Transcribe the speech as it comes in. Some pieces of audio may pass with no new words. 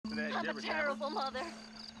I'm a terrible mother.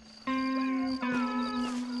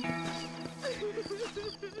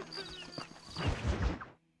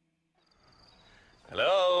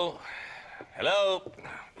 Hello? Hello?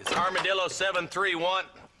 It's Armadillo 731.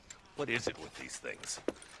 What is it with these things?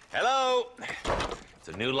 Hello? It's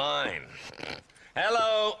a new line.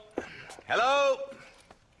 Hello? Hello?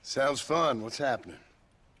 Sounds fun. What's happening?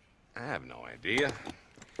 I have no idea.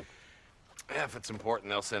 If it's important,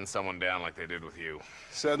 they'll send someone down like they did with you.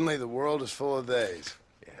 Suddenly, the world is full of theys.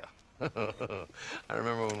 Yeah. I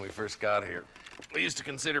remember when we first got here. We used to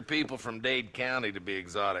consider people from Dade County to be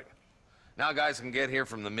exotic. Now guys can get here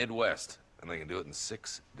from the Midwest, and they can do it in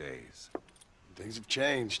 6 days. Things have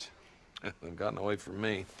changed. They've gotten away from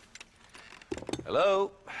me.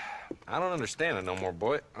 Hello? I don't understand it no more,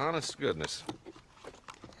 boy. Honest to goodness.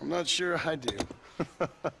 I'm not sure I do.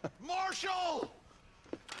 Marshal!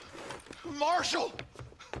 Marshal!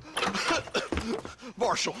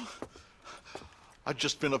 Marshal! I've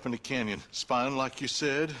just been up in the canyon, spying like you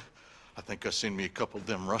said. I think I seen me a couple of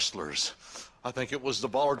them rustlers. I think it was the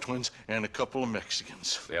Ballard twins and a couple of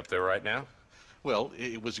Mexicans. They up there right now? Well,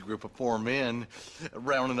 it was a group of 4 men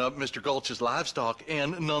rounding up Mr. Gulch's livestock,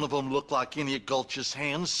 and none of them looked like any of Gulch's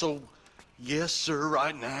hands, so yes, sir,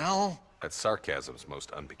 right now. That sarcasm's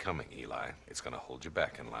most unbecoming, Eli. It's gonna hold you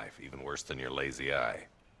back in life, even worse than your lazy eye.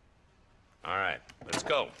 All right, let's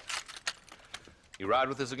go. You ride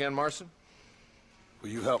with us again, Marston? Will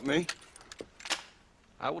you help me?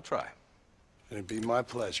 I will try. It'd be my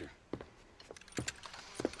pleasure.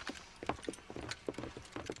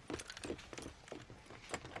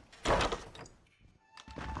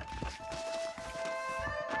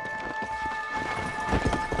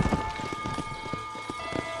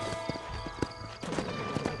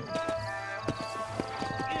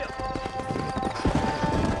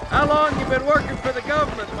 How long you been working for the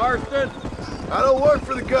government, Marston? I don't work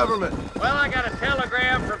for the government. Well, I got a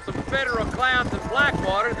telegram from some federal clowns in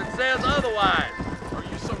Blackwater that says otherwise. Are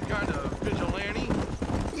you some kind of vigilante?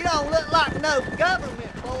 You don't look like no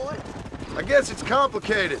government, boy. I guess it's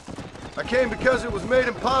complicated. I came because it was made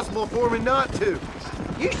impossible for me not to.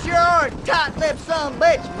 You sure are a tight-lipped son of a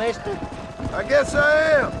bitch, mister. I guess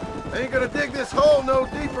I am. I ain't gonna dig this hole no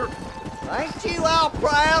deeper. Ain't you all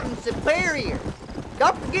proud and superior?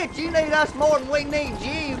 Don't forget you need us more than we need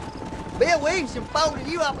you. Bill Williamson folded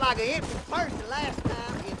you up like an empty person last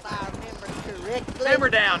time, if I remember correctly. Simmer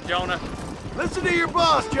down, Jonah. Listen to your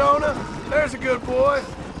boss, Jonah. There's a good boy.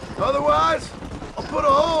 Otherwise, I'll put a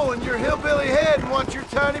hole in your hillbilly head and watch your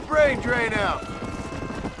tiny brain drain out.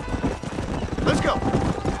 Let's go.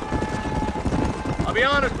 I'll be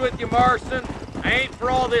honest with you, Marston. I ain't for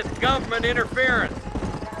all this government interference.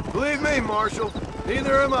 Believe me, Marshal,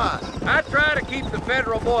 neither am I. I try to keep the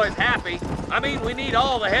federal boys happy. I mean, we need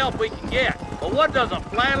all the help we can get. But what does a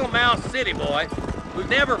flannel-mouthed city boy who's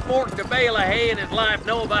never forked a bale of hay in his life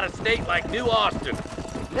know about a state like New Austin?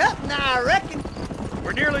 Nothing, I reckon.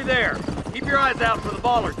 We're nearly there. Keep your eyes out for the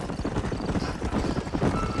Ballards.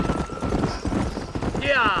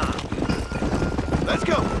 Yeah. Let's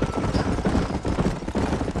go.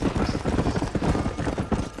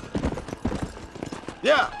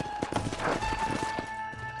 Yeah.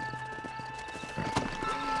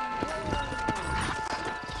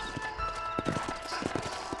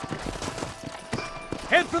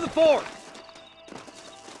 Head for the fort.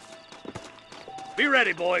 Be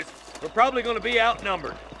ready, boys. We're probably going to be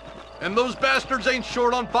outnumbered. And those bastards ain't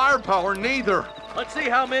short on firepower, neither. Let's see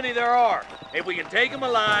how many there are. If we can take them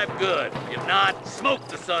alive, good. If not, smoke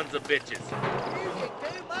the sons of bitches. Music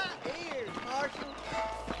to my ears, Marshal.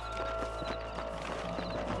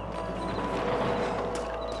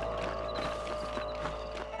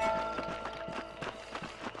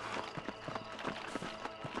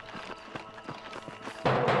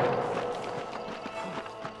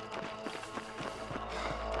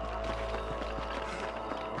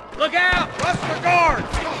 Look out! Rustler guard!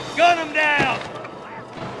 Gun them down!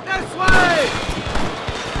 This way!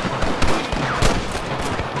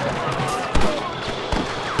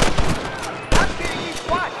 I'm getting you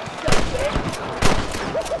twice, That's it.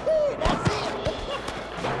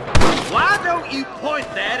 Why don't you point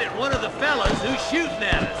that at one of the fellas who's shooting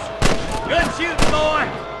at us? Good shooting, boy!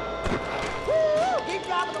 Woo! Keep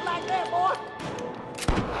driving them like that, boy.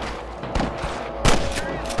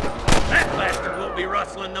 That bastard won't be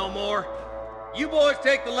rustling no more. You boys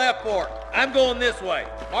take the left fork. I'm going this way.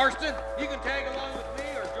 Marston, you can tag along with me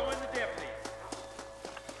or join the deputies.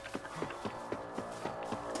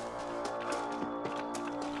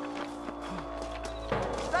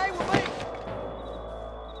 Stay with me.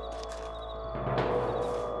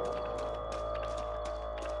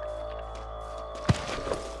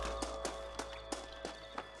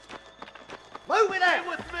 with us. Stay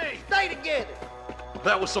with me. Stay together.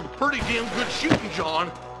 That was some pretty damn good shooting,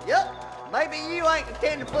 John. Yup. Maybe you ain't the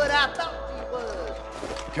tenderfoot I thought you was.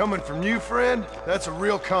 Coming from you, friend, that's a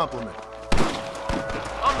real compliment.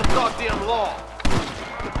 I'm the goddamn law.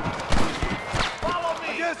 Follow me.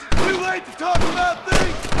 I guess it's too late to talk about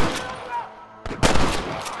things.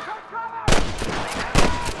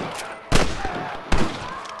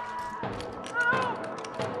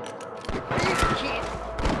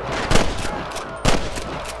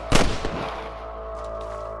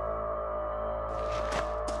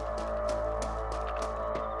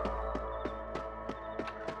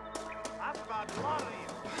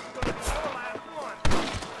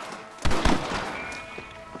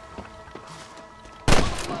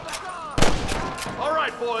 All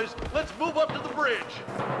right, boys, let's move up to the bridge.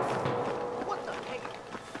 What the heck?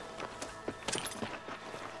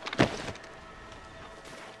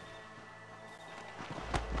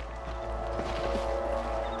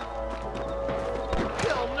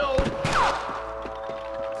 Hell no.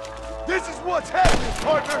 This is what's happening,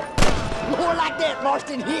 partner. More like that,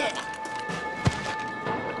 Marston. Hit.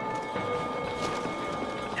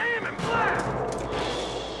 Damn him, Black!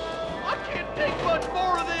 I can't take much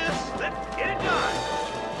more of this. Let's get it done.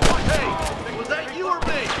 Hey, was that you or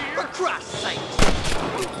me? For Christ's sakes.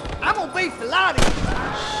 I'm gonna beat the lot of you.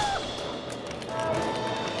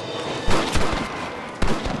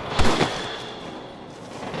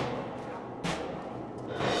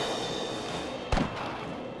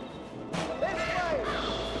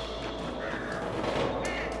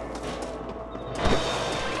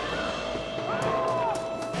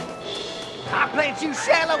 I plant you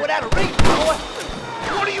shallow without a reach, boy.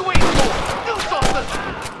 What are you waiting for? Do something.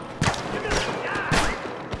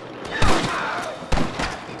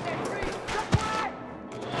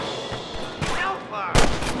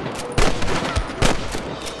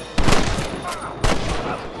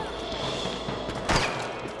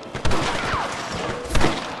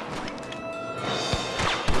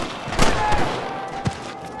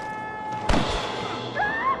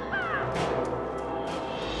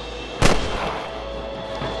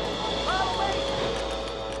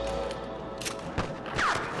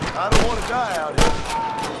 I don't want to die out here.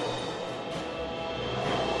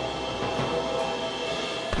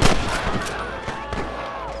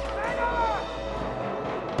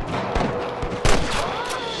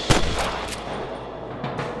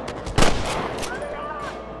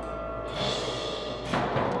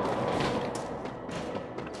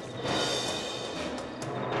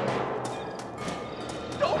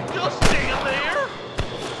 Don't just stand there.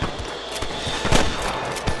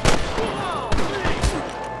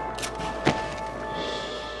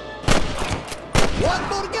 One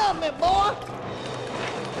for the government, boy.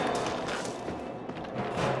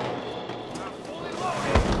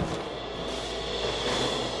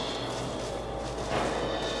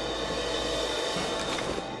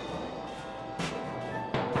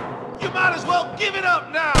 You might as well give it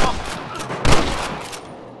up now.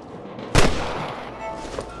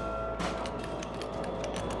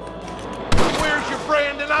 Where's your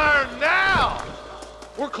brand and iron now?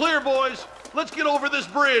 We're clear, boys. Let's get over this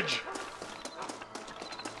bridge.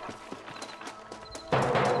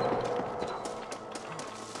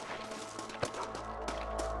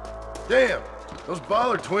 Damn, those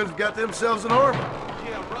Bollard twins have got themselves an army.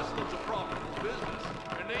 Yeah, rustling's a profitable business,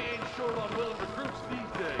 and they ain't short on willing recruits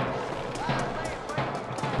these days.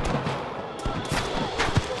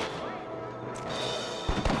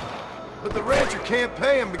 But the rancher can't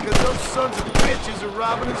pay him because those sons of bitches are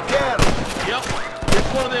robbing his cattle. Yep,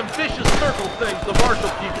 it's one of them vicious circle things the marshal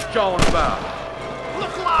keeps jawing about.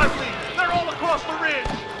 Look lively! They're all across the ridge!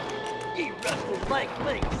 You rascals make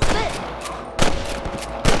me sick.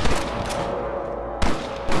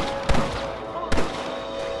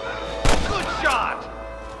 Good shot!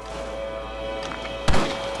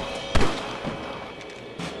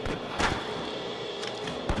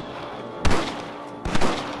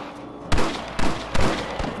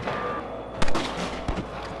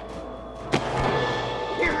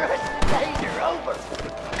 Your Russian days are over.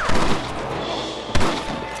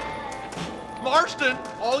 Marston,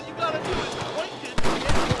 all you gotta do is point it and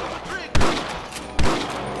pull the trigger.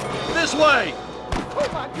 This way! Oh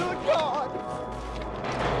my good God.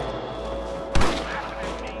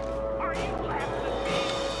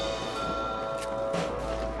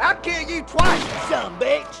 I'll kill you twice, you son of a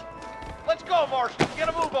bitch. Let's go, Marston. Get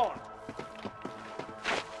a move on.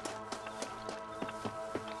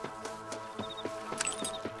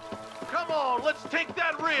 Come on, let's take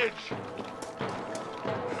that ridge.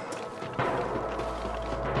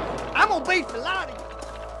 I'm gonna beat the lot of you.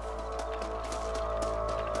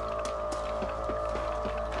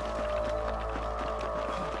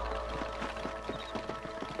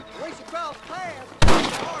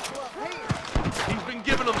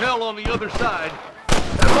 hell on the other side.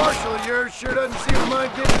 That marshal of yours sure doesn't seem to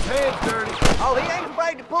mind getting his hands dirty. Oh, he ain't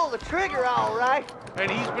afraid to pull the trigger, all right.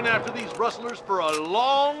 And he's been after these rustlers for a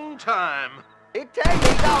long time. He'd tell you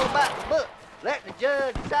he's all about the book, letting the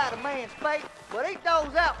judge decide a man's fate, but he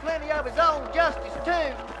throws out plenty of his own justice,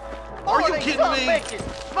 too. Are Boy, you these kidding some me?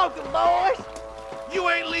 bitches. Smoke 'em, boys. You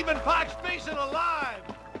ain't leaving Pike's Basin alive.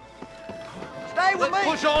 Stay with Let's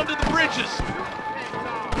me. push on to the bridges.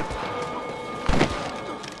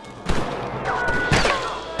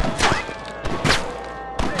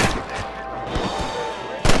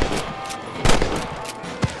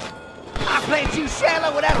 I plant you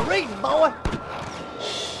shallow without a reason, boy.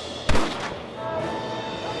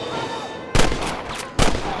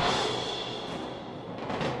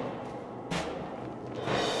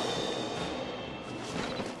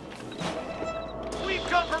 We've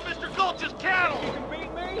come for Mr. Gulch's cattle. You can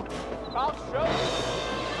beat me? I'll show you.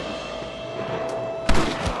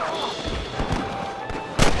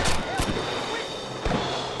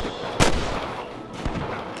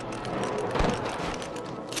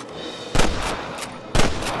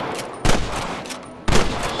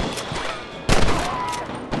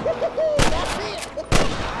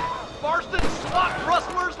 Marston, swat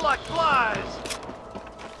rustlers like flies.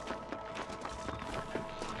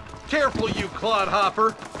 Careful, you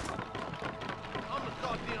clodhopper. I'm the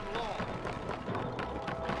goddamn law.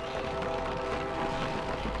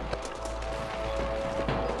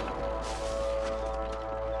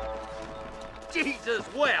 Jesus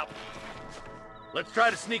wept! Let's try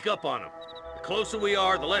to sneak up on them. The closer we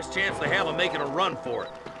are, the less chance they have of making a run for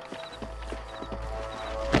it.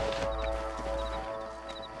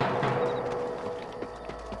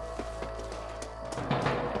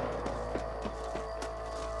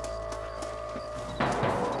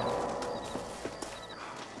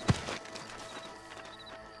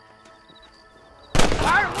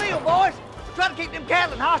 Fire and wheel, boys. Try to keep them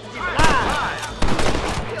cattle and hostages alive.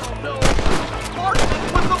 Hell no. Marston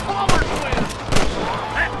with the bollard twins.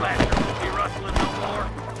 That bastard won't be rustling no more.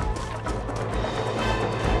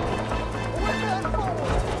 We're done for.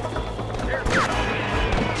 There's the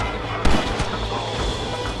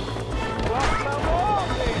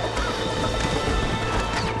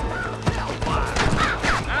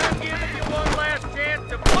I'm giving you one last chance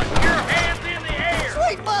to put your hands in the air.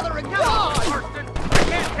 Sweet mother of God! Marston, I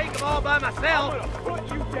can't take them all by myself. I'm gonna put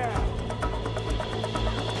you down.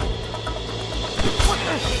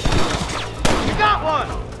 You got one.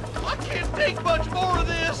 I can't take much more of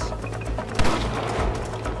this.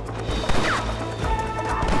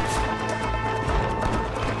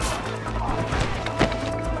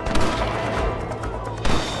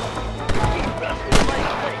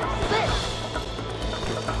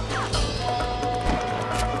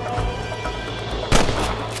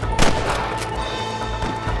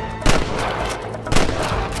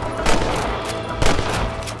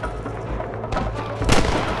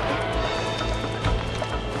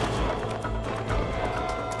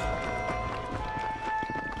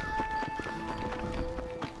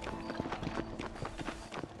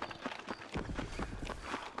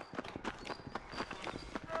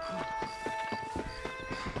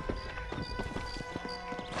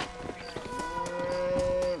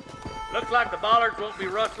 Looks like the bollards won't be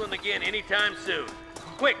rustling again anytime soon.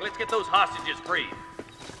 Quick, let's get those hostages free.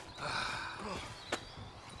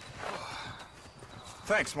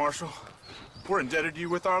 Thanks, Marshal. We're indebted to you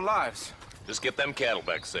with our lives. Just get them cattle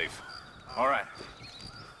back safe. All right.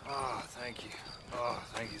 Oh, thank you. Oh,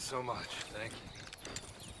 thank you so much. Thank you.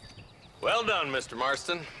 Well done, Mr.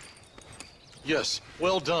 Marston. Yes,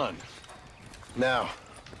 well done. Now,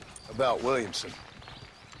 about Williamson.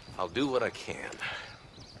 I'll do what I can.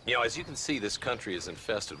 You know, as you can see, this country is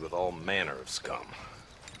infested with all manner of scum.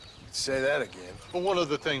 Say that again. Well, one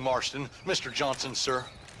other thing, Marston. Mr. Johnson, sir.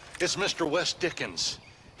 It's Mr. West Dickens.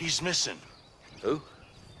 He's missing. Who?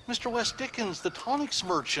 Mr. West Dickens, the tonics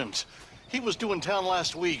merchant. He was due in town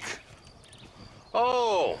last week.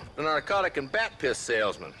 Oh, the narcotic and bat piss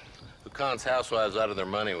salesman who cons housewives out of their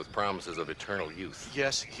money with promises of eternal youth.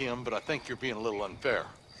 Yes, him, but I think you're being a little unfair.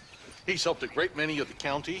 He's helped a great many of the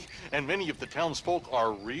county, and many of the townsfolk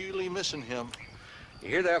are really missing him. You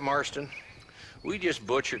hear that, Marston? We just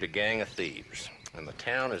butchered a gang of thieves, and the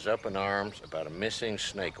town is up in arms about a missing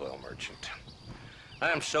snake oil merchant. I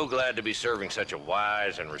am so glad to be serving such a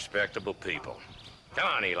wise and respectable people. Come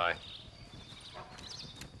on, Eli.